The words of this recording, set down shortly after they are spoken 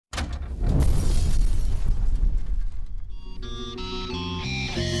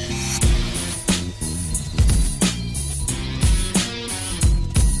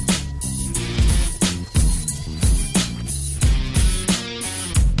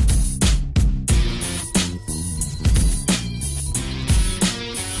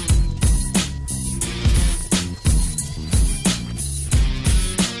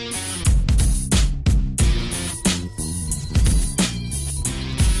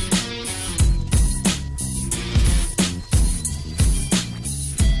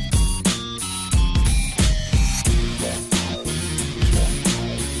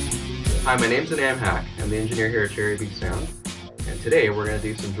Hi, my name's Anam Hack. I'm the engineer here at Cherry Beach Sound, and today we're going to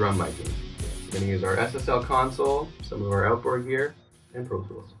do some drum miking. We're going to use our SSL console, some of our outboard gear, and Pro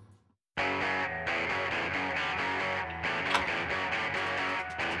Tools.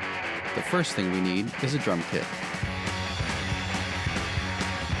 The first thing we need is a drum kit.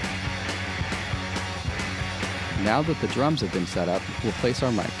 Now that the drums have been set up, we'll place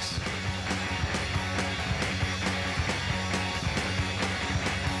our mics.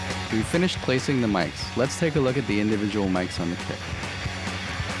 We've finished placing the mics. Let's take a look at the individual mics on the kit.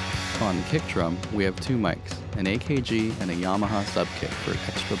 On the kick drum, we have two mics, an AKG and a Yamaha sub kick for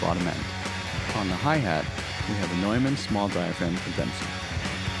extra bottom end. On the hi-hat, we have a Neumann small diaphragm condenser.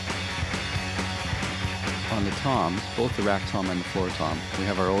 On the toms, both the rack tom and the floor tom, we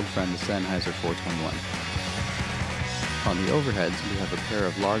have our old friend the Sennheiser 421. On the overheads, we have a pair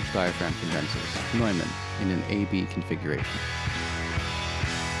of large diaphragm condensers, Neumann, in an AB configuration.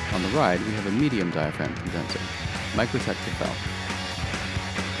 On the ride, we have a medium diaphragm condenser, Microtech Tefal.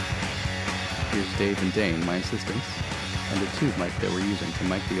 Here's Dave and Dane, my assistants, and the tube mic that we're using to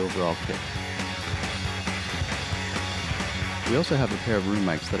mic the overall kit. We also have a pair of room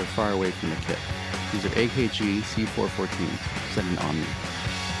mics that are far away from the kit. These are AKG C414s set in Omni.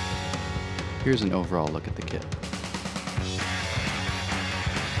 Here's an overall look at the kit.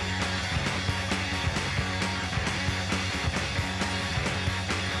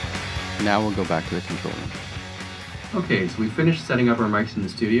 Now we'll go back to the control room. Okay, so we finished setting up our mics in the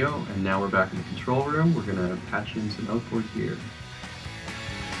studio, and now we're back in the control room. We're going to patch in some outboard gear.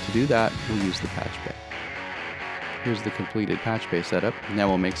 To do that, we'll use the patch bay. Here's the completed patch bay setup. Now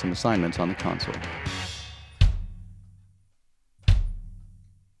we'll make some assignments on the console.